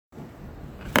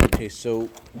Okay, so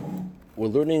we're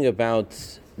learning about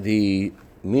the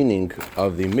meaning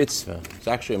of the mitzvah. It's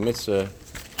actually a mitzvah,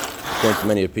 according to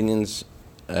many opinions,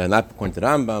 not according to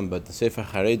Rambam, but the Sefer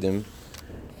Haredim,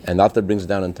 and after brings it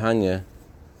down in Tanya,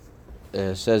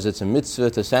 says it's a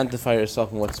mitzvah to sanctify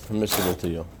yourself in what's permissible to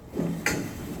you.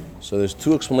 So there's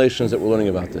two explanations that we're learning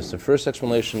about this. The first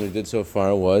explanation we did so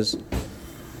far was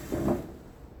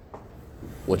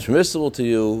what's permissible to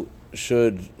you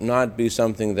should not be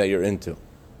something that you're into.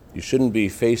 You shouldn't be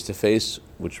face-to-face,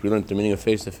 which we learned the meaning of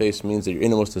face-to-face means that your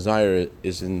innermost desire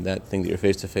is in that thing that you're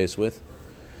face-to-face with.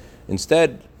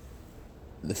 Instead,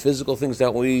 the physical things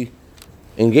that we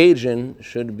engage in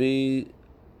should be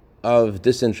of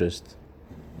disinterest,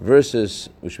 versus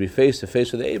we should be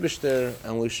face-to-face with the Eibishter,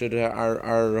 and we should,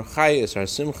 our chayes, our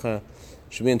simcha,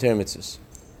 should be in Torah mitzvahs.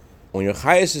 When your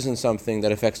chayes is in something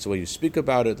that affects the way you speak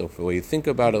about it, or the way you think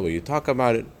about it, the way you talk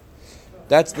about it,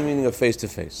 that's the meaning of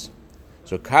face-to-face.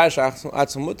 So kash atzum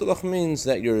mutalach means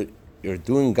that you're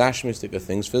doing gashmistic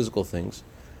things, physical things,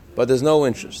 but there's no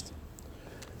interest.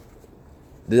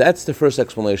 That's the first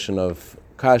explanation of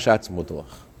kash atzum mutalach.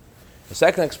 The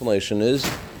second explanation is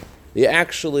you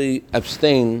actually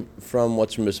abstain from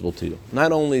what's permissible to you.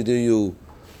 Not only do you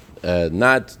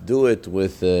not do it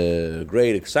with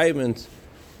great excitement,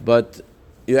 but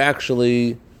you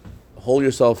actually hold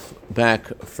yourself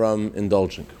back from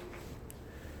indulging.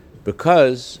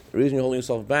 Because the reason you're holding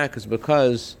yourself back is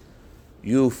because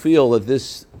you feel that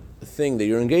this thing that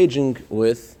you're engaging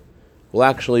with will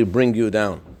actually bring you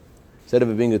down. Instead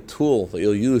of it being a tool that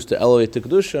you'll use to elevate to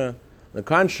Kedusha, on the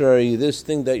contrary, this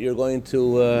thing that you're going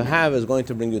to have is going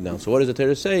to bring you down. So what does the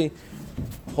Torah say?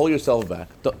 Hold yourself back.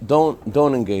 Don't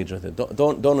engage with it.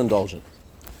 Don't indulge in it.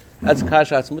 That's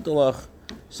kashatz mutalach.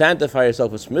 Sanctify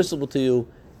yourself what's permissible to you,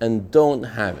 and don't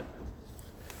have it.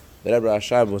 The Rebbe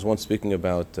Rashab was once speaking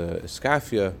about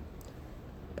Iskafia,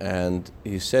 and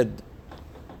he said,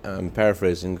 I'm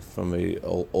paraphrasing from a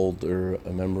older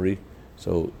memory,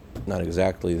 so not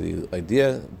exactly the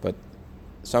idea, but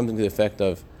something to the effect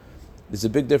of, there's a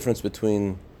big difference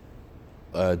between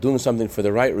doing something for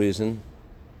the right reason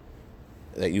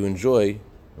that you enjoy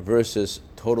versus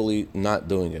totally not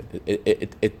doing it.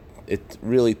 It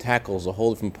really tackles a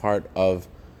whole different part of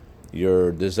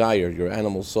your desire, your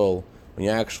animal soul, when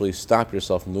you actually stop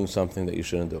yourself from doing something that you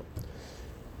shouldn't do.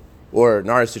 Or in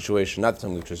our situation, not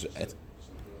something which is...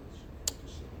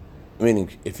 Meaning,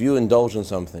 if you indulge in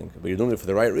something, but you're doing it for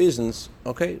the right reasons,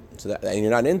 okay, so that, and you're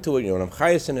not into it, you're not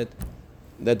chayes in it,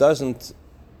 that doesn't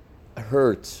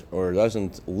hurt or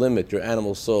doesn't limit your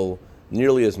animal soul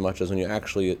nearly as much as when you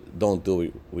actually don't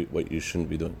do what you shouldn't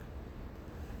be doing.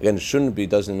 Again, shouldn't be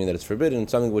doesn't mean that it's forbidden,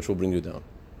 it's something which will bring you down.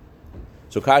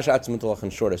 So kash atzum mutalach in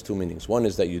short has two meanings. One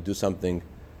is that you do something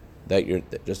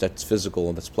that's physical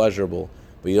and that's pleasurable,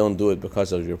 but you don't do it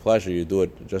because of your pleasure. You do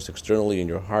it just externally in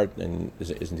your heart and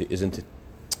is into the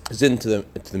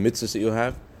mitzvahs that you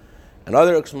have.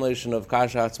 Another explanation of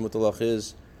kash atzum mutalach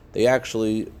is they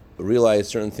actually realize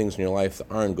certain things in your life that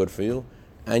aren't good for you,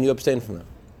 and you abstain from them.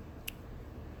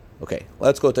 Okay,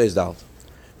 let's go to Ezdalt.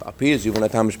 Now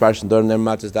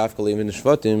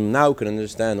we can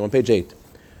understand on page 8.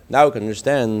 Now we can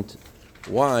understand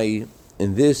why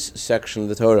in this section of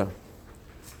the Torah,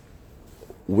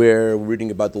 where we're reading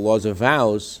about the laws of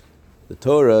vows, the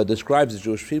Torah describes the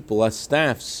Jewish people as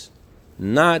staffs,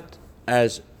 not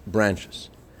as branches.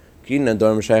 The meaning of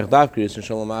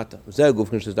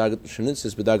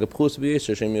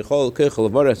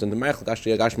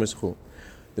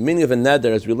a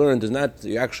neder, as we learned, is not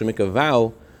you actually make a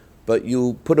vow, but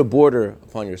you put a border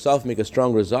upon yourself, make a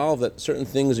strong resolve that certain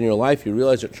things in your life you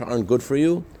realize that aren't good for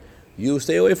you, you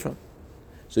stay away from.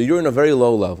 So you're in a very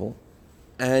low level,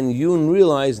 and you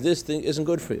realize this thing isn't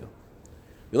good for you.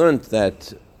 We learned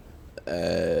that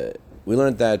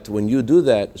when you do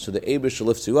that, so the Eibishter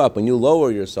lifts you up. When you lower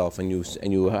yourself and you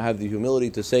have the humility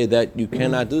to say that you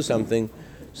cannot do something,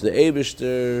 so the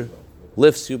Eibishter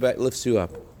lifts you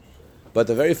up. But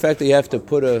the very fact that you have to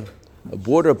put a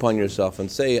border upon yourself and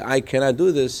say, I cannot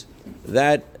do this,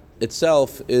 that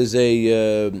itself is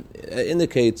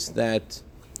indicates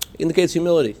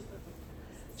humility.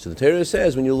 So the Torah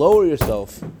says, when you lower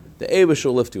yourself, the Eibishter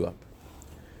will lift you up.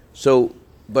 So,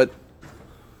 but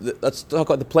let's talk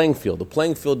about the playing field. The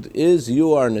playing field is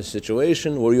you are in a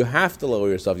situation where you have to lower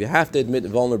yourself, you have to admit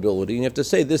vulnerability, and you have to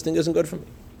say, this thing isn't good for me.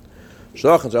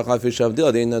 Therefore,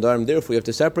 you have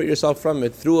to separate yourself from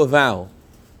it through a vow.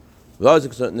 So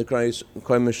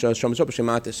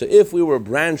if we were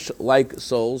branch-like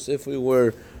souls, if we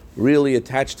were really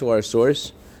attached to our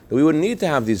source, then we wouldn't need to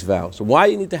have these vows. So why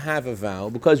do you need to have a vow?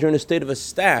 Because you're in a state of a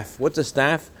staff. What's a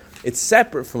staff? It's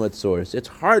separate from its source. It's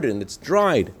hardened. It's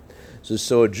dried.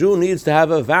 So a Jew needs to have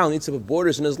a vow, needs to have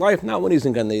borders in his life, not when he's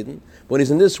in Gan Eden, but when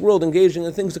he's in this world engaging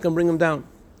in things that can bring him down.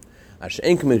 The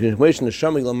way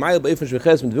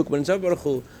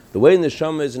the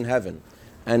neshama is in heaven,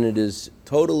 and it is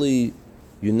totally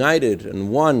united and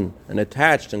one and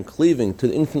attached and cleaving to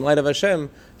the infinite light of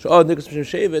Hashem, at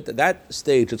that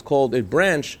stage it's called a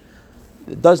branch.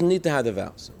 It doesn't need to have the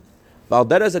vows. Or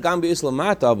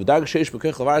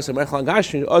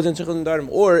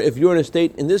if you're in a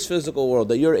state in this physical world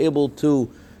that you're able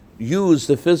to use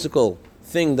the physical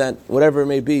thing, that whatever it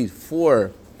may be,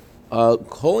 for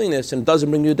holiness, and it doesn't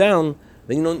bring you down,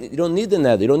 then you don't need the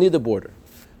neder, you don't need the border.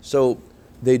 So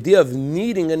the idea of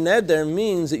needing a neder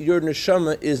means that your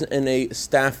neshama is in a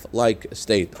staff-like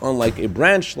state, unlike a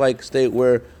branch-like state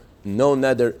where no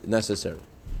neder necessary.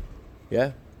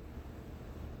 Yeah?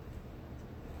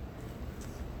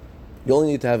 You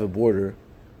only need to have a border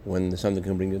when something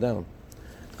can bring you down.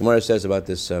 The Gemara says about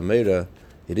this Meira,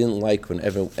 he didn't like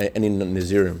whenever any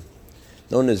Nazirim.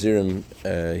 No Nazirim,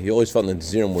 he always felt the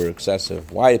Nazirim were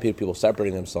excessive. Why are people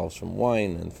separating themselves from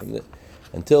wine and from this?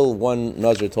 Until one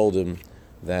Nazir told him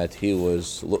that he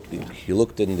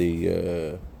looked in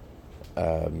the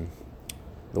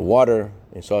water,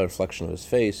 he saw a reflection of his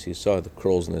face, he saw the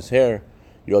curls in his hair,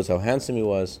 he realized how handsome he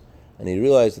was, and he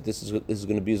realized that this is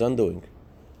going to be his undoing.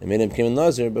 It made him become a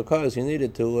Nazir because he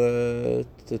needed to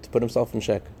put himself in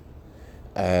check.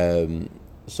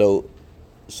 So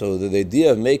the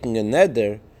idea of making a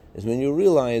neder is when you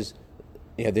realize,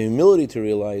 you have the humility to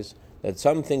realize that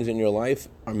some things in your life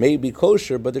may be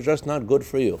kosher, but they're just not good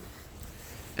for you.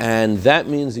 And that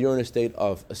means you're in a state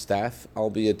of a staff,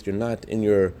 albeit you're not in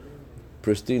your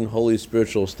pristine, holy,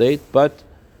 spiritual state, but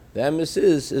the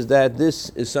emphasis is that this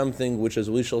is something which,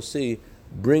 as we shall see,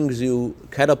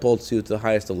 catapults you to the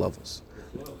highest of levels.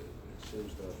 Well, it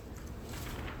seems that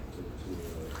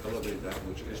to elevate that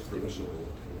which is permissible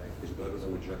is better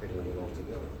than rejecting it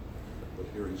altogether. But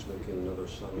here he's making another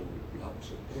subtle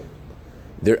opposite point.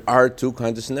 There are two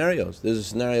kinds of scenarios. There's a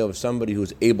scenario of somebody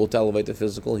who's able to elevate the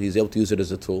physical, he's able to use it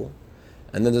as a tool.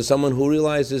 And then there's someone who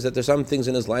realizes that there's some things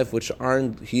in his life which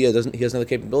he doesn't have the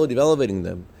capability of elevating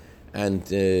them. And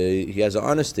he has the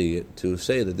honesty to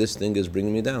say that this thing is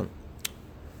bringing me down.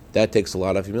 That takes a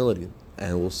lot of humility.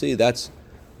 And we'll see that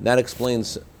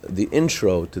explains the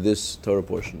intro to this Torah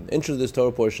portion. The intro to this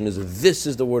Torah portion is this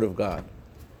is the Word of God.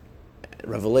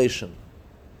 Revelation.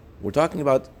 We're talking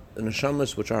about the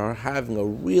neshamas which are having a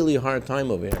really hard time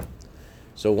over here.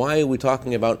 So why are we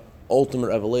talking about ultimate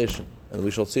revelation? And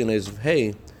we shall see in Ezev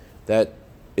Hey that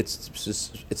it's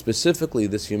specifically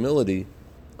this humility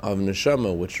of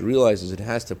neshama which realizes it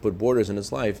has to put borders in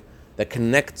its life that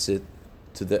connects it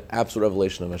to the absolute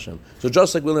revelation of Hashem. So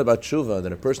just like we learned about tshuva,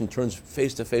 that a person turns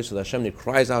face to face with Hashem, and he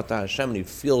cries out to Hashem, and he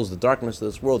feels the darkness of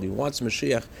this world, he wants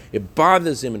Mashiach, it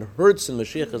bothers him and hurts him,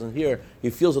 Mashiach isn't here, he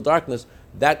feels the darkness,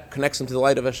 that connects him to the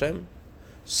light of Hashem.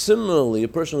 Similarly, a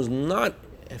person who's not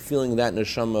feeling that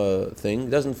neshama thing,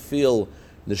 doesn't feel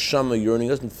neshama yearning,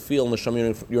 doesn't feel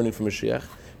neshama yearning for Mashiach,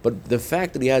 but the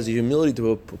fact that he has the humility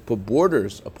to put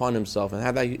borders upon himself and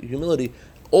have that humility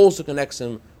also connects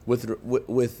him with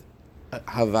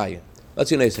Havaya. Let's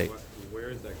see what say.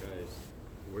 Where's that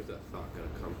thought going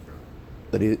to come from?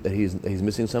 That he's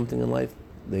missing something in life?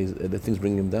 That things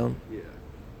bring him down? Yeah.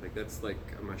 Like that's like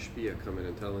a mashpia coming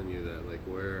and telling you that, like,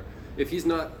 where, if he's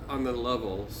not on the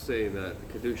level saying that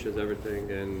Kedusha is everything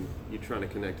and you're trying to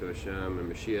connect to Hashem and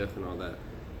Mashiach and all that,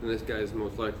 then this guy's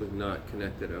most likely not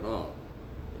connected at all.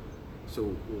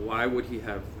 So why would he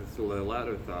have the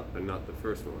latter thought but not the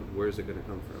first one? Where's it going to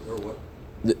come from? Or what?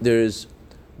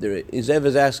 Zev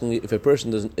is asking if a person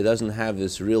doesn't have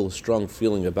this real strong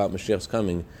feeling about Mashiach's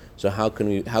coming, so how can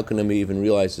he even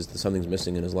realize that something's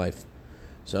missing in his life?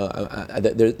 So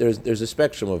there's a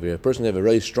spectrum over here. A person can have a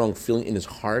very strong feeling in his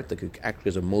heart that could act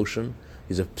as emotion.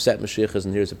 He's upset Mashiach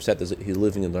isn't here. He's upset that he's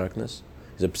living in darkness.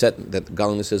 He's upset that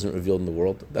godliness isn't revealed in the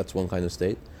world. That's one kind of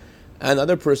state. And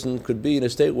another person could be in a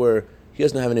state where he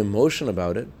doesn't have an emotion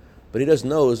about it, but he just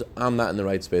knows I'm not in the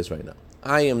right space right now.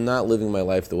 I am not living my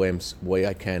life the way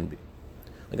I can be.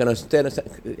 Like,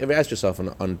 ever ask yourself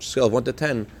on a scale of 1 to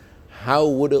 10, how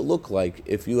would it look like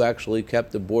if you actually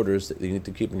kept the borders that you need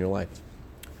to keep in your life?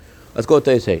 Let's go to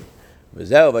Eisei.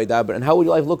 And how would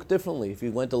your life look differently if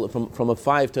you went from a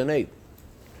 5 to an 8?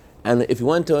 And if you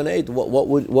went to an 8,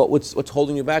 what's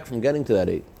holding you back from getting to that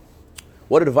 8?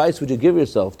 What advice would you give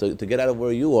yourself to get out of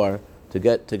where you are, to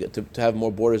have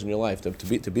more borders in your life, to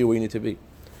be where you need to be?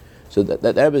 So that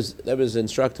Rebbe is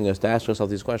instructing us to ask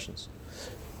ourselves these questions.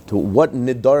 To what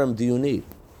nidarim do you need?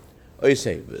 Or you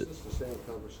say, Is this the same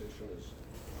conversation as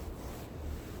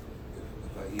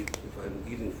if I'm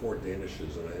eating 4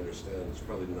 Danishes, and I understand it's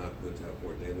probably not good to have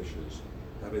 4 Danishes.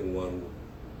 Having one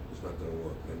is not going to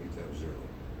work. I need to have 0.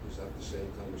 Is that the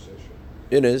same conversation?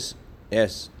 It is,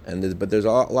 yes, but there's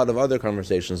a lot of other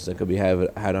conversations that could be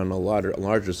had on a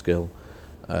larger scale,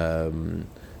 and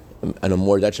a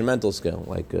more detrimental scale,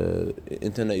 like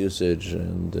internet usage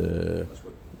and. That's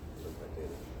what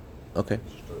Danish. Okay.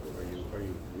 Are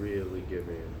you really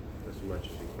giving as much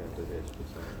as you can to this?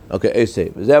 Okay,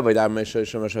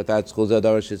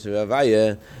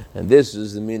 and this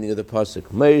is the meaning of the pasuk.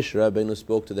 Moshe Rabbeinu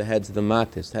spoke to the heads of the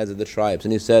matis, heads of the tribes,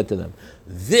 and he said to them,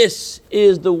 "This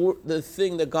is the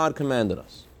thing that God commanded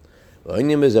us." Why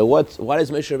does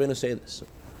Moshe Rabbeinu say this?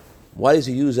 Why does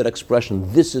he use that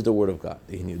expression? This is the word of God.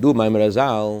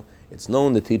 It's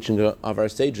known, the teaching of our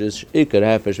sages, the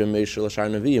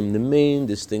main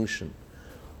distinction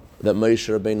that Moshe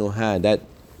Rabbeinu had, that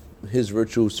his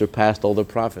virtue surpassed all the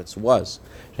prophets, was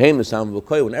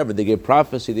whenever they gave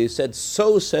prophecy, they said,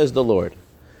 "So says the Lord."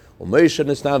 Well, Moshe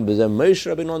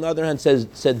Rabbeinu, on the other hand, said,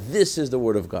 "This is the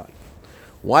word of God."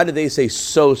 Why did they say,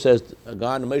 "So says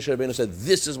God"? And Moshe Rabbeinu said,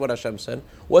 "This is what Hashem said."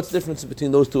 What's the difference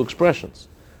between those two expressions?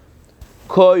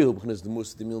 The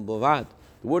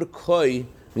word koi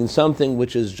means something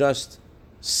which is just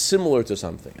similar to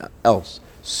something else.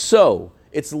 So,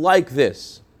 it's like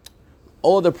this.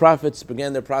 All the prophets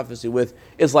began their prophecy with,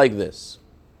 "It's like this."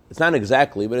 It's not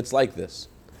exactly, but it's like this.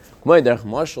 Let's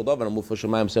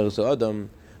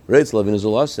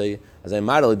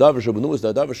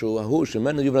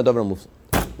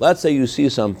say you see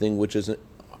something which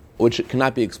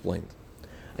cannot be explained,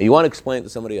 and you want to explain it to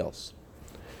somebody else.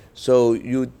 So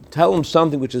you tell him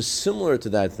something which is similar to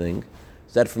that thing,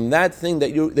 so that from that thing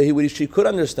she could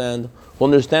understand, will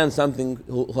understand something,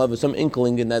 he'll have some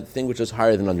inkling in that thing which is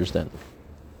higher than understanding.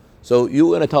 So you're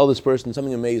going to tell this person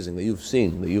something amazing that you've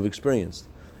seen, that you've experienced,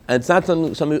 and it's not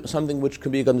something which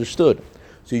can be understood.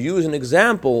 So you use an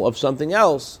example of something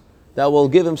else that will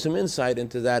give him some insight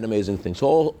into that amazing thing.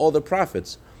 So all the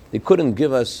prophets, they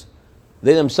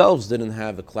themselves didn't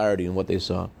have a clarity in what they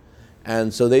saw.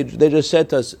 And so they just said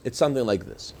to us, it's something like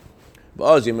this.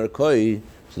 So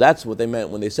that's what they meant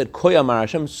when they said, Koy Amar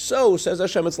Hashem, so says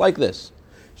Hashem, it's like this.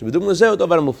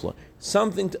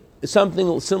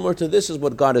 Something similar to this is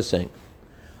what God is saying.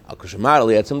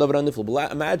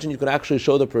 Imagine you could actually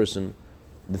show the person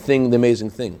the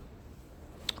amazing thing.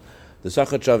 The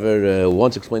Sachachaver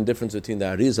once explained the difference between the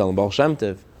Arizal and Baal Shem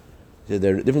Tov. The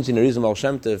difference in Arizal and Baal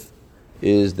Shem Tov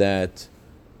is that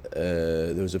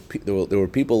there were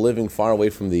people living far away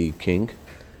from the king,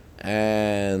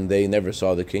 and they never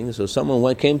saw the king. So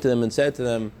someone came to them and said to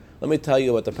them, "Let me tell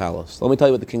you about the palace. Let me tell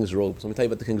you about the king's robes. Let me tell you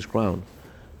about the king's crown."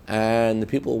 And the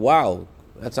people, wow,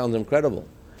 that sounds incredible.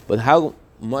 But how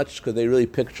much could they really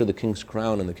picture the king's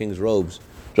crown and the king's robes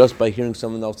just by hearing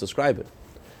someone else describe it?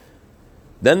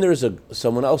 Then there's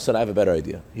someone else said, "I have a better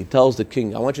idea." He tells the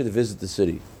king, "I want you to visit the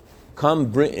city. Come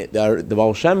bring it." The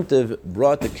Baal Shem Tov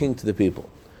brought the king to the people.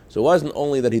 So it wasn't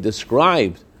only that he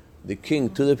described the king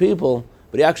to the people,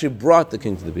 but he actually brought the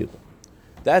king to the people.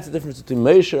 That's the difference between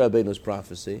Moshe Rabbeinu's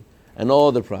prophecy and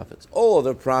all the prophets. All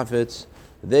the prophets,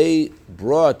 they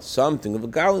brought something of a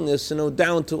godliness,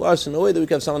 down to us in a way that we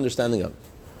can have some understanding of.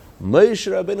 Moshe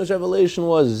Rabbeinu's revelation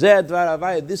was Zeh Dvar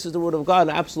Havaya. This is the word of God,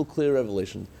 an absolute clear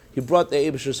revelation. He brought the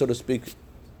Eibusher, so to speak.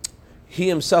 He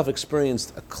himself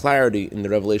experienced a clarity in the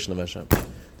revelation of Hashem.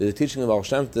 The teaching of Baal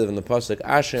Shem Tov in the pasuk,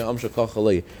 Asher Am Shekach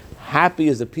Alei. Happy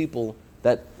is the people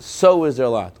that so is their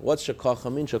lot. What's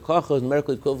Shekacha mean? Shekacha is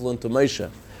numerically equivalent to Moshe.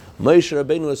 Moshe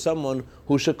Rabbeinu is someone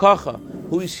who Shekacha,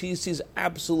 he sees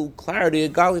absolute clarity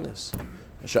and godliness.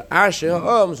 Asher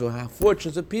Am, so how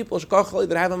fortunate the people Shekacha Alei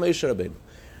that have a Moshe Rabbeinu.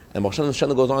 And Baal Shem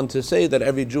Tov goes on to say that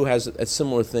every Jew has a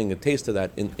similar thing, a taste of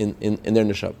that in their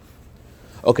neshama.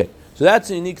 Okay. So that's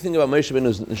the unique thing about Moshe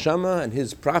Rabbeinu's neshama and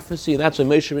his prophecy, and that's why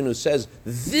Moshe Rabbeinu says,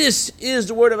 "This is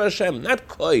the word of Hashem, not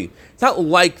koi. It's not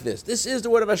like this. This is the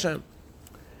word of Hashem."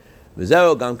 Which goes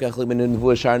the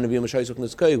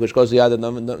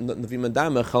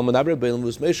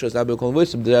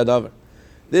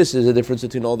This is the difference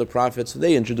between all the prophets.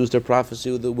 They introduced their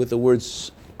prophecy with the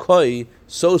words koi.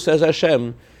 So says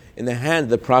Hashem. In the hand of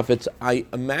the prophets, I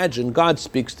imagine God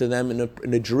speaks to them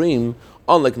in a dream.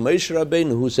 Unlike Moshe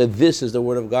Rabbeinu, who said, "This is the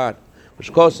word of God,"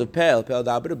 which calls of Pel as God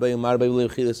said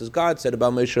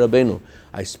about Moshe Rabbeinu,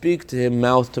 I speak to him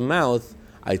mouth to mouth.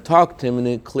 I talk to him in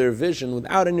a clear vision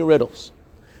without any riddles.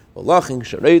 So when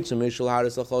Moshe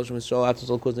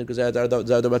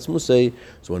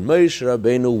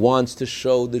Rabbeinu wants to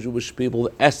show the Jewish people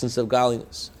the essence of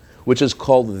godliness, which is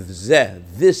called Zeh,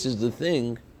 this is the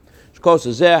thing.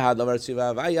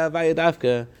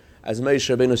 as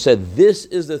Moshe Rabbeinu said, this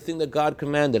is the thing that God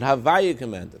commanded, Havaya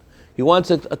commanded. He wants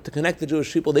to connect the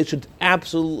Jewish people. They should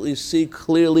absolutely see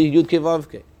clearly Yud Kei Vav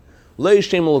Kei. They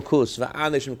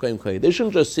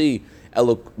shouldn't just see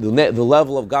the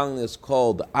level of godliness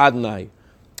called Adonai.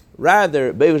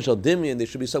 Rather, Be'evin Shel Dimyan, there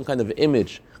should be some kind of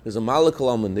image. There's a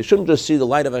Malakal Amen. They shouldn't just see the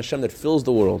light of Hashem that fills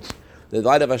the world, the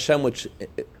light of Hashem which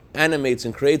animates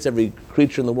and creates every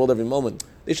creature in the world every moment.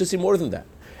 They should see more than that.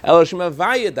 Eloshim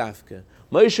Havaya Dafke.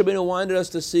 Moshe Rabbeinu wanted us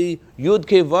to see Yud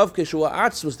Kei Vav Kei Shua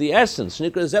Atzvus, the essence,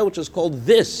 Nikra Zeh, which is called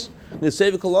this, the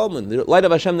Sevikal Amen, the light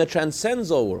of Hashem that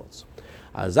transcends all worlds.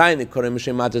 So Moshe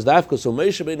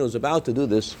Rabbeinu is about to do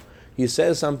this. He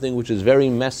says something which is very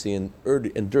messy and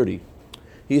dirty.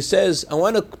 He says, I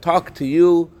want to talk to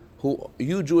you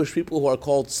Jewish people who are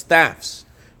called staffs.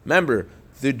 Remember,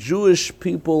 the Jewish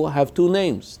people have two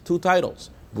names, two titles,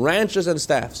 branches and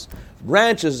staffs.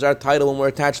 Branches is our title when we're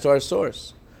attached to our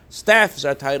source. Staff is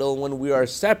our title when we are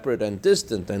separate and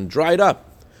distant and dried up.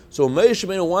 So Moshe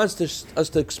Rabbeinu wants us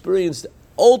to experience the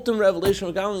ultimate revelation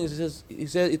of godliness.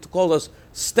 He called us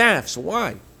staffs.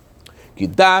 Why?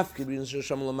 Because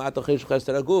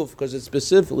it's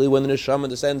specifically when the neshama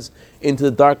descends into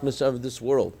the darkness of this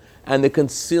world and the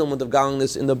concealment of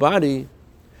godliness in the body,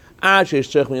 to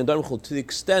the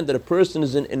extent that a person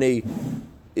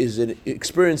is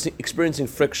experiencing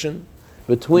friction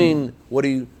between what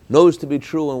he knows to be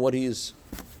true and what he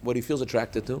feels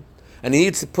attracted to, and he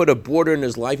needs to put a border in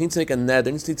his life. He needs to make a net.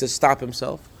 He needs to stop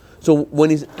himself. So when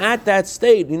he's at that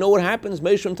state, you know what happens?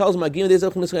 Moshe tells him,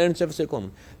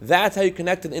 that's how you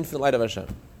connect to the infinite light of Hashem.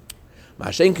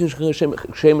 Avram,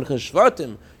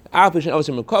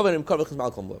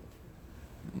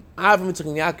 Yitzchak,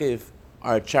 and Yaakov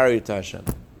are a chariot to Hashem.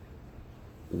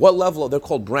 What level? They're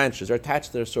called branches. They're attached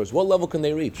to their source. What level can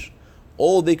they reach?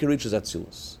 All they can reach is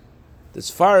Atzilus. As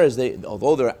far as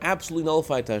although they're absolutely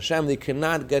nullified to Hashem, they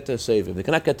cannot get to Savior. They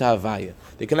cannot get to Havaya.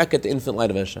 They cannot get the infinite light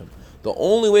of Hashem. The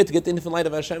only way to get the infinite light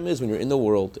of Hashem is when you're in the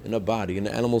world, in a body, in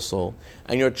an animal soul,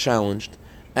 and you're challenged,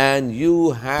 and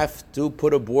you have to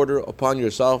put a border upon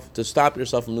yourself to stop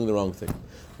yourself from doing the wrong thing.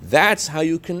 That's how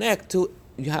you connect to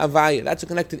Havaya. That's to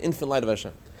connect to the infinite light of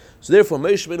Hashem. So therefore,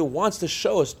 Moshe Rabbeinu wants to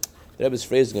show us, the Rebbe is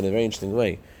phrasing it in a very interesting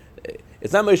way.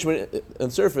 It's not Moshe Rabbeinu, on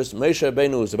the surface, Moshe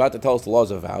Rabbeinu is about to tell us the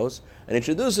laws of vows, and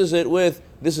introduces it with,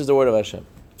 this is the word of Hashem.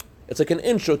 It's like an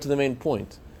intro to the main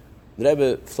point. The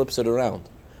Rebbe flips it around.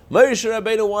 Moshe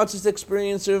Rabbeinu wants us to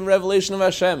experience the revelation of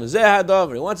Hashem. Zeh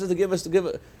HaDavar. He wants us to give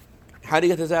it. How do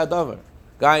you get to Zeh HaDavar?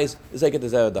 Guys, this is how you get to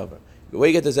Zeh HaDavar. The way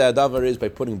you get to Zeh HaDavar is by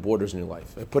putting borders in your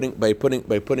life. By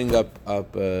putting up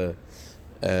a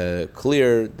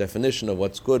clear definition of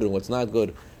what's good and what's not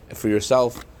good for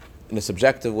yourself in a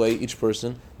subjective way, each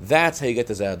person. That's how you get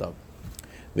to Zeh HaDavar.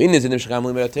 If you want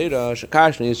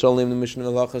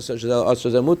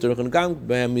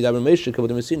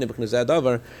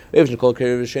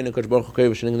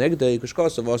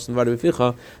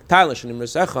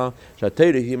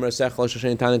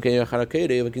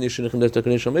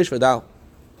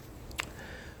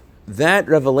that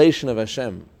revelation of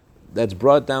Hashem that's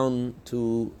brought down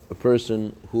to a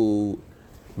person who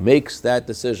makes that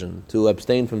decision to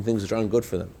abstain from things which aren't good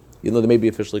for them, even though they may be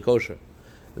officially kosher,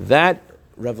 that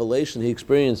revelation he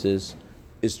experiences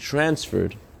is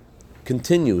transferred,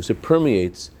 continues, it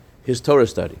permeates his Torah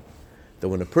study. That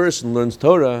when a person learns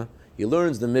Torah, he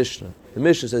learns the Mishnah. The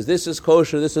Mishnah says, this is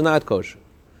kosher, this is not kosher.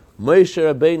 Moshe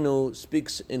Rabbeinu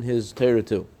speaks in his Torah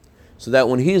too. So that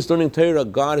when he's learning Torah,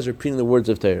 God is repeating the words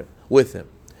of Torah with him.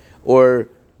 Or,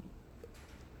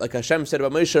 like Hashem said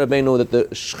about Moshe Rabbeinu, that the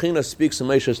Shekhinah speaks in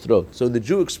Moshe's throat. So the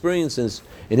Jew experiences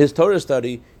in his Torah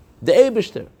study the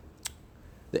Eibishter.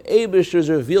 The Eibishter is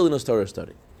revealed in his Torah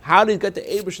study. How do you get the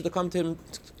Eibishter to come to him?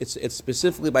 It's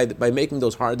specifically by making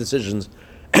those hard decisions,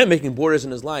 making borders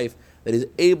in his life, that he's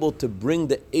able to bring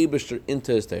the Eibishter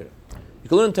into his Torah. You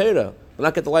can learn Torah, but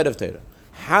not get the light of Torah.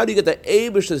 How do you get the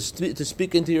Eibishter to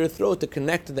speak into your throat, to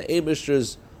connect to the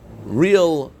Eibishter's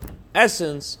real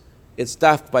essence? It's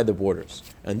staffed by the borders.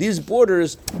 And these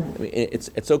borders, it's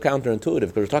so counterintuitive,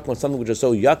 because we're talking about something which is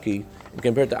so yucky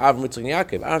compared to Avram, Yitzchak, and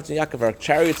Yaakov. Avram and Yaakov are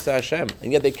chariots to Hashem,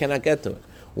 and yet they cannot get to it.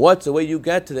 What's the way you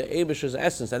get to the Eibishter's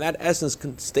essence? And that essence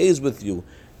stays with you.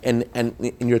 And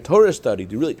in your Torah study,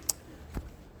 do you really...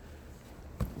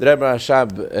 The Rebbe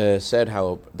Rashab said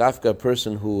how dafka, a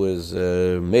person who has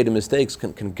made mistakes,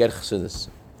 can get chassidus.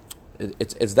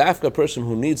 It's dafka, a person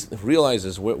who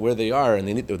realizes where they are and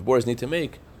the borders need to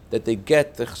make, that they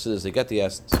get the chassidus, they get the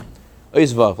essence.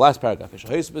 Oizvav, last paragraph.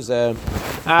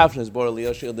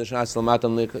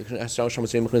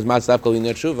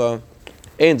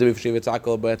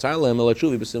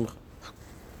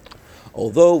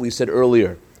 Although we said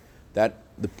earlier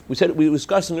we were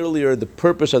discussing earlier the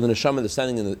purpose of the neshama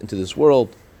descending into this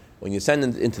world. When you send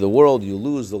into the world, you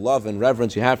lose the love and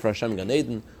reverence you have for Hashem Gan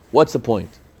Eden. What's the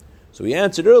point? So we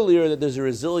answered earlier that there's a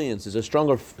resilience, there's a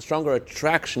stronger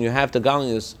attraction you have to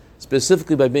Galus,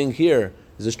 specifically by being here.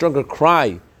 There's a stronger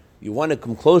cry. You want to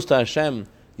come close to Hashem.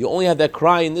 You only have that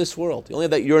cry in this world. You only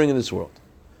have that yearning in this world.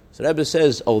 So Rebbe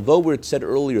says, although we said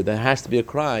earlier there has to be a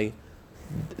cry,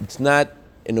 it's not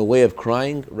in a way of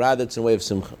crying, rather it's in a way of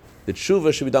simcha. The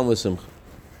tshuva should be done with simcha.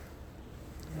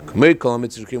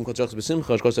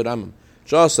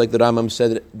 Just like the Rambam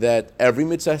said that every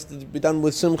mitzvah has to be done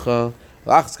with simcha,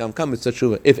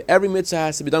 if every mitzvah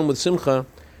has to be done with simcha,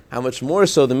 how much more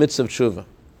so the mitzvah of tshuva?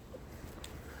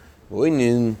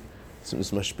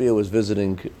 Since Mashpia was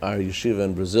visiting our yeshiva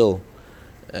in Brazil,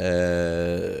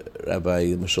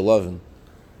 Rabbi Mishalovin,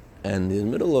 and in the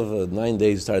middle of 9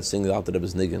 days he started singing the Alter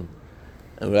Rebbe's Nigun.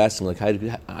 And we asked him, we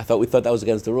thought that was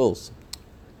against the rules.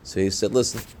 So he said,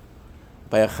 listen,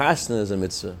 by a chasna is a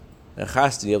mitzvah. A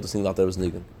chasna, you have to sing the Alter Rebbe's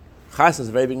Nigun. Chasna is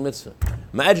a very big mitzvah.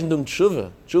 Imagine doing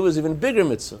tshuva. Tshuva is even bigger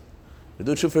mitzvah. You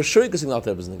do tshuva for sure, you can sing the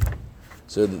Alter Rebbe's Nigun.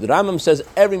 So the Rambam says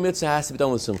every mitzvah has to be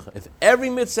done with simcha. If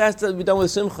every mitzvah has to be done with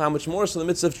simcha, how much more so the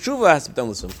mitzvah of tshuva has to be done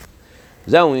with simcha?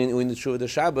 Then we need tshuva the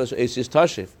Shabbos, it's just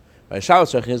tashiv. Right?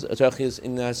 Shabbos is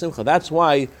in simcha. That's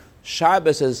why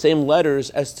Shabbos has the same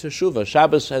letters as Teshuvah.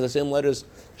 Shabbos has the same letters,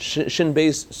 Shin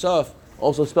Beis Sof,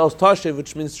 also spells Tashiv,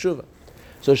 which means Teshuvah.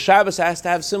 So Shabbos has to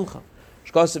have Simcha.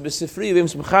 It says in the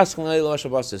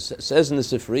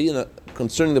Sifri,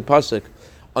 concerning the Pasuk,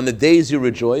 on the days you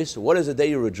rejoice. What is the day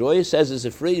you rejoice? It says in the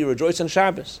Sifri, you rejoice on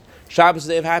Shabbos. Shabbos is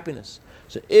the day of happiness.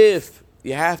 So if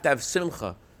you have to have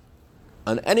Simcha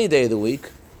on any day of the week,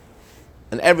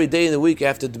 and every day in the week you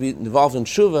have to be involved in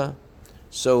Teshuvah,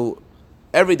 so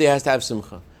every day has to have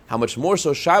simcha. How much more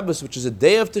so Shabbos, which is a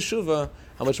day of teshuvah,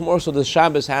 how much more so does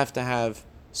Shabbos have to have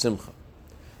simcha?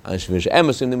 Even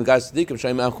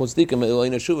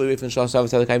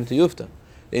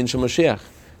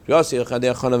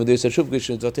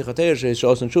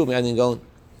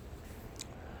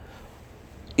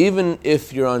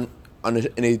if you're in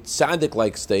a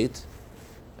tzaddik-like state,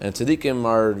 and tzaddikim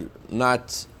are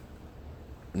not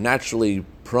naturally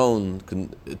prone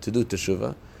to do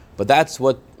teshuvah, but that's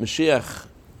what Mashiach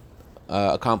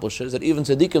accomplishes, that even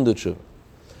tzaddikim do tshuva.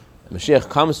 Mashiach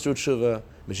comes through tshuva,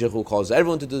 Mashiach who calls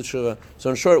everyone to do tshuva. So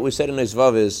in short, what we said in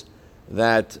Eisvav is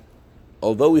that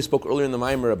although we spoke earlier in the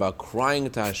Maimer about crying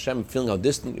to Hashem, feeling how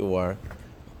distant you are,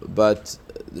 but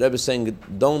the Rebbe is saying,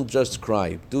 don't just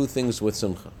cry, do things with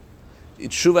simcha.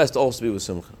 Tshuva has to also be with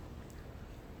simcha.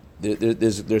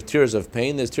 There's tears of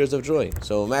pain, there's tears of joy.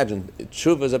 So imagine,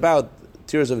 tshuva is about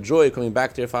tears of joy coming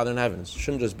back to your Father in heaven. It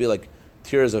shouldn't just be like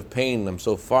tears of pain, I'm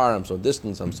so far, I'm so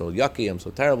distant, I'm so yucky, I'm so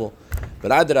terrible.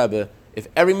 But Adrabah, if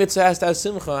every mitzvah has to have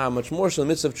simcha, how much more so the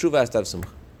mitzvah of tshuva has to have simcha.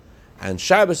 And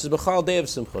Shabbos is B'chal day of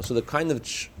simcha. So the kind of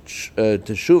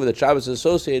teshuva that Shabbos is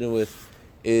associated with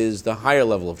is the higher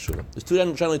level of tshuva. There's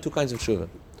generally two kinds of tshuva.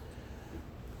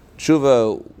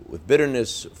 Tshuva with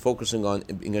bitterness, focusing on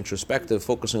being introspective,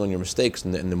 focusing on your mistakes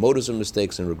and the motives of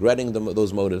mistakes and regretting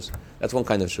those motives. That's one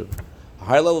kind of tshuva. A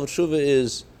higher level of tshuva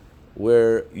is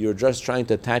where you're just trying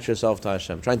to attach yourself to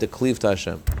Hashem, trying to cleave to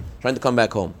Hashem, trying to come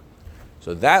back home.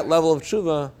 So that level of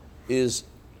tshuva is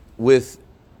with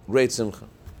great simcha.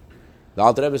 The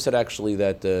Alter Rebbe said actually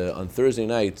that on Thursday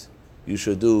night you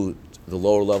should do the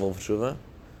lower level of tshuva,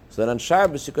 so that on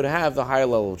Shabbos you could have the higher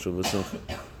level of tshuva simcha.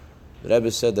 The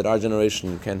Rebbe said that our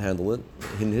generation can't handle it.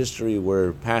 In history,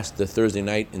 we're past the Thursday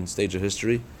night in stage of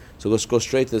history, so let's go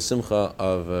straight to the simcha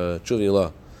of tshuva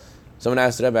ilah. Someone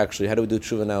asked the Rebbe actually, how do we do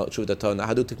tshuva now? Tshuva Tatah now?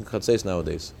 How do we Tikkun Chatzos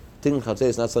nowadays? Tikkun Chatzos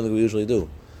is not something we usually do.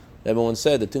 The Rebbe once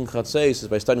said that Tikkun Chatzos is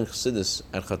by studying Chassidus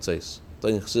at Chatzos.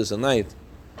 Studying Chassidus at night,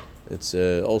 it's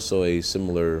also a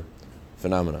similar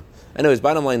phenomena. Anyways,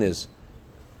 bottom line is,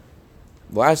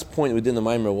 the last point we did in the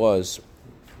Maimer was,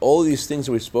 all these things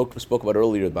that we spoke about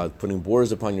earlier, about putting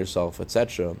borders upon yourself,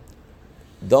 etc.,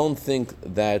 don't think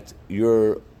that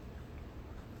you're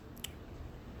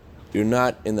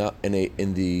not in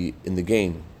the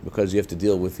game because you have to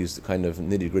deal with these kind of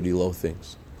nitty-gritty low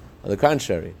things. On the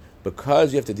contrary,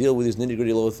 because you have to deal with these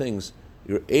nitty-gritty low things,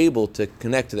 you're able to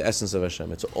connect to the essence of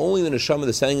Hashem. It's only the neshama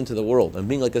descending into the world and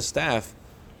being like a staff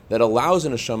that allows a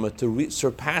neshama to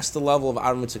surpass the level of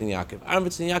Aram, Yitzchak, and Yaakov. Aram,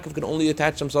 Yitzchak, and Yaakov can only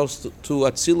attach themselves to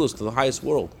Atzilus, to the highest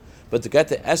world. But to get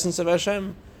the essence of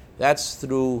Hashem, that's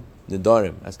through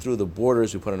Nidarim. That's through the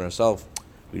borders we put on ourselves.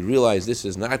 We realize this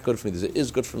is not good for me, this is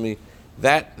good for me.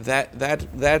 Those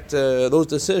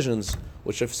decisions,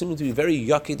 which are seeming to be very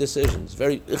yucky decisions,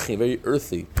 very ichy, very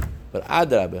earthy, but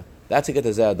Adrabah, that's to get the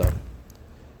Zadar.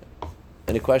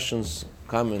 Any questions,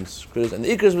 comments, criticism? And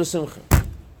the Ikar is B'Simcha.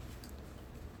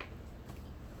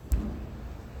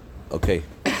 Okay.